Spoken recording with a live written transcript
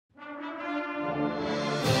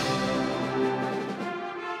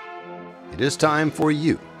It is time for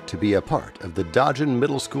you to be a part of the Dodgen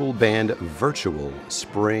Middle School Band Virtual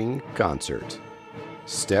Spring Concert.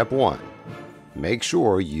 Step 1. Make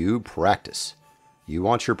sure you practice. You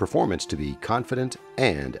want your performance to be confident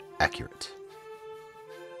and accurate.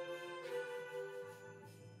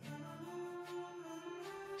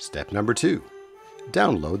 Step number 2.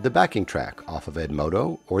 Download the backing track off of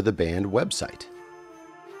Edmodo or the band website.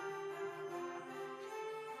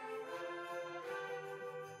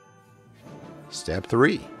 Step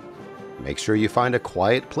 3. Make sure you find a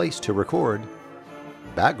quiet place to record.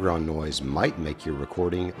 Background noise might make your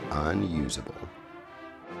recording unusable.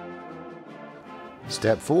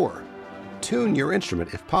 Step 4. Tune your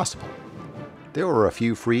instrument if possible. There are a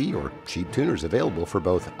few free or cheap tuners available for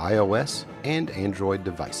both iOS and Android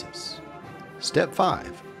devices. Step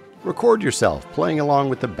 5. Record yourself playing along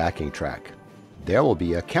with the backing track. There will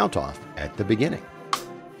be a count-off at the beginning.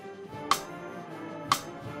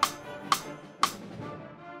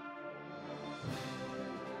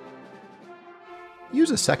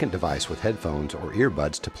 Use a second device with headphones or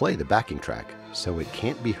earbuds to play the backing track so it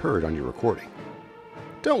can't be heard on your recording.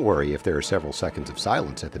 Don't worry if there are several seconds of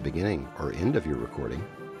silence at the beginning or end of your recording.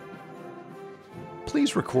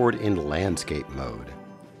 Please record in landscape mode,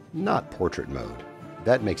 not portrait mode.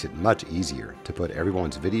 That makes it much easier to put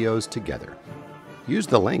everyone's videos together. Use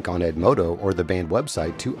the link on Edmodo or the band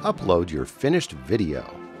website to upload your finished video.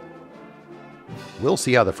 We'll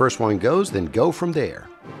see how the first one goes, then go from there.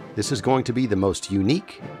 This is going to be the most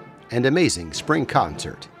unique and amazing spring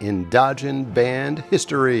concert in Dodgen band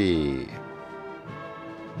history.